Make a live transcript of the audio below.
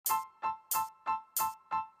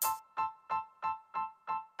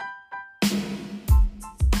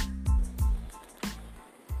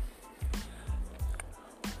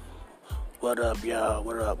What up, y'all?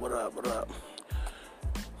 What up? What up?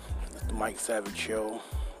 It's the Mike Savage Show,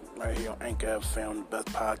 right here on Anchor FM, the best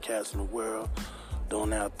podcast in the world,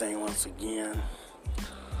 doing our thing once again.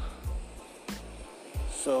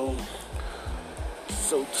 So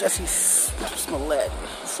Jesse Smollett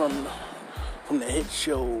from the hit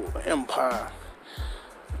show Empire.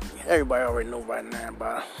 Everybody already know right now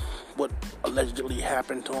about what allegedly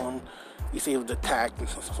happened to him. He said he was attacked and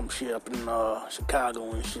some shit up in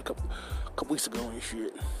Chicago and shit a couple weeks ago and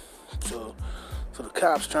shit. So the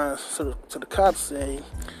cops say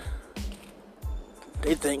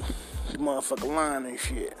they think the motherfucker lying and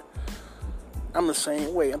shit. I'm the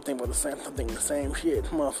same way. I'm thinking the same shit.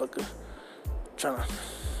 Motherfucker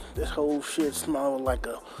this whole shit smells like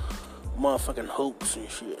a motherfucking hoax and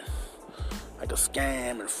shit. Like a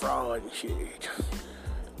scam and fraud and shit.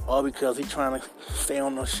 All because he trying to stay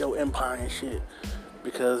on the show Empire and shit.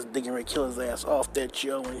 Because they can kill his ass off that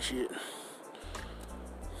show and shit.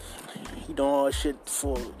 He doing all that shit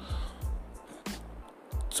so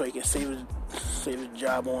he can save his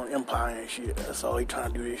job on Empire and shit. That's all he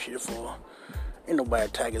trying to do this shit for. Ain't nobody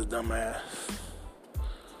attack his dumb ass.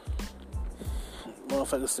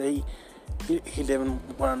 Motherfucker say he live in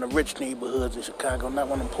one of the rich neighborhoods in Chicago, not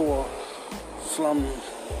one of the poor slum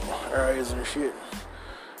areas and shit.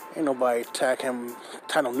 Ain't nobody attack him,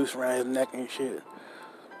 tie no noose around his neck and shit.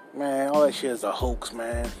 Man, all that shit is a hoax,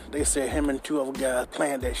 man. They said him and two other guys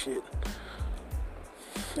planned that shit.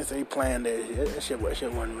 They said he planned that shit. That shit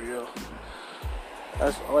wasn't real.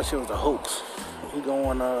 All that shit was a hoax. He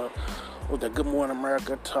going with the Good Morning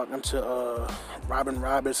America talking to Robin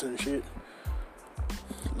Roberts and shit.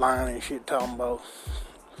 Lying and shit, talking about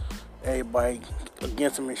everybody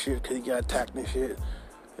against him and shit because he got attacked and shit.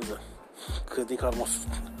 Because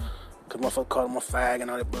motherfucker called him a fag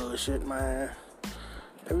and all that bullshit, man.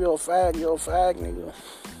 If you're a fag, nigga.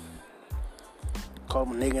 Call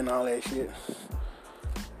him a nigga and all that shit.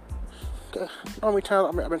 How many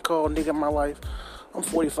times I've been called nigga in my life? I'm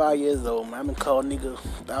 45 years old, man. I've been called nigga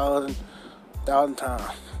 1,000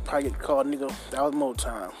 times. Probably get called nigga 1,000 more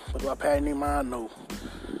times. But if I pass any mind, no.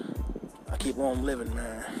 I keep on living,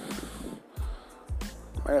 man.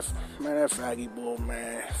 Man, that faggy boy,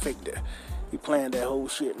 man, fake that. He planned that whole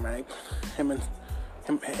shit, man. Him and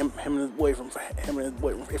his boyfriend,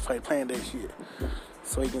 they probably planned that shit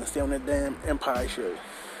so he can stay on that damn Empire show.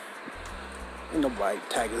 Ain't nobody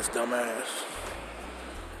tag his dumb ass.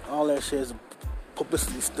 All that shit is a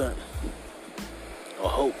publicity stunt, a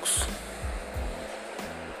hoax.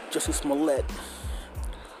 Jesse Smollett,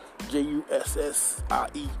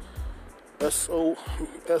 JUSSIE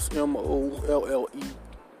SOSMOLLETT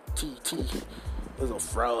is a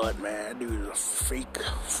fraud, man. That dude is a fake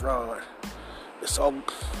fraud. It's all,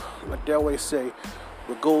 like they always say,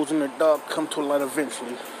 what goes in the dark come to light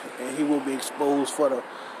eventually, and he will be exposed for the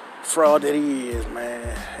fraud that he is,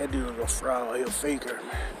 man. That dude is a fraud. He's a faker,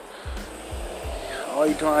 man. All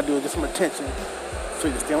he trying to do is get some attention so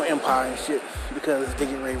he can stay on Empire and shit, because they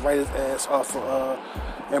get ready to write his ass off of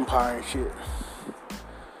Empire and shit.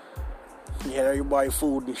 He had everybody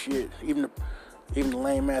fooled and shit. Even the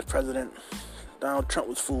lame ass president Donald Trump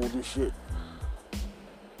was fooled and shit.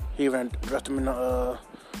 He even dressed him in the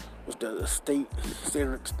State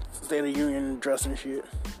of the Union dress and shit.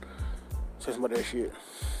 Says about that shit.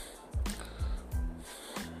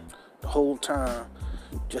 The whole time,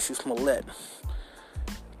 Jesse Smollett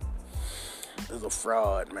is a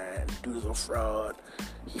fraud, man. Dude is a fraud.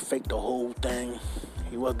 He faked the whole thing.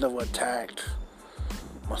 He was never attacked.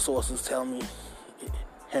 My sources tell me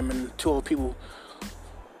him and two other people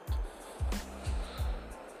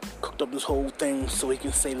cooked up this whole thing so he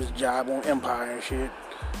can save his job on Empire and shit.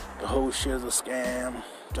 The whole shit is a scam.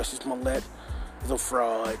 Jesse Smollett is a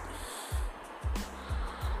fraud.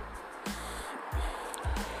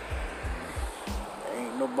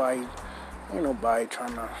 Ain't nobody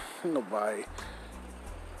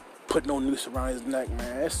put no noose around his neck,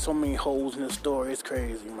 man. There's so many holes in the story. It's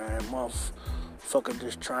crazy, man. Motherfucker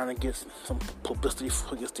just trying to get some publicity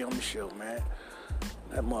before he can stay on the show, man.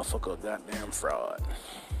 That motherfucker a goddamn fraud.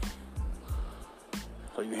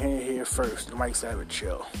 So you hear it here first, the Mike Savage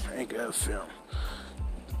Show, Anchor FM.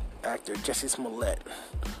 Actor Jesse Smollett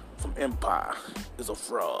from Empire is a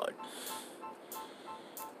fraud.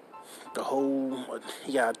 The whole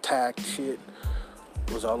he got attacked shit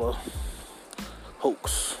was all a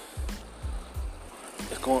hoax.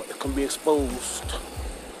 It's gonna be exposed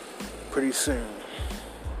pretty soon.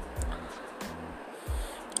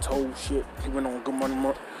 This whole shit, he went on Good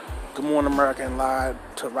Morning America and lied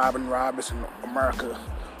to Robin Roberts and America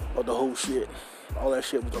of the whole shit. All that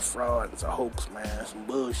shit was a fraud. It's a hoax, man. Some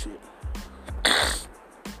bullshit.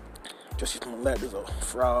 Jussie Smollett is a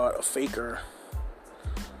fraud, a faker.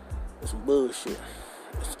 It's some bullshit.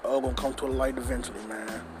 It's all gonna come to a light eventually,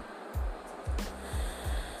 man.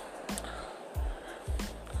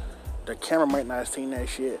 The camera might not have seen that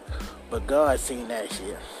shit, but God seen that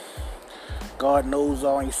shit. God knows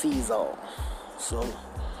all and He sees all. So,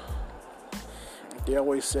 they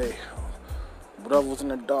always say, whatever was in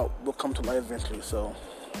the dark will come to light eventually. So,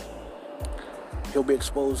 he'll be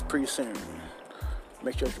exposed pretty soon.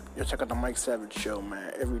 Make sure you check out the Mike Savage Show,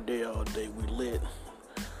 man. Every day, all day, we lit.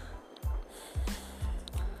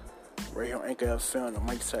 Right here on Anchor FM, the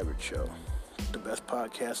Mike Savage Show. The best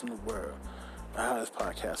podcast in the world. The hottest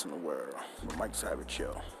podcast in the world. The Mike Savage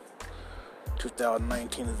Show.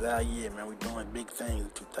 2019 is our year, man. We're doing big things in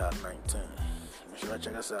 2019. Make sure you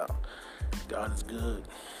check us out. God is good.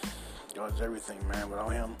 God is everything, man. Without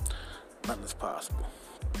Him, nothing is possible.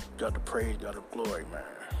 God the praise, God the glory, man.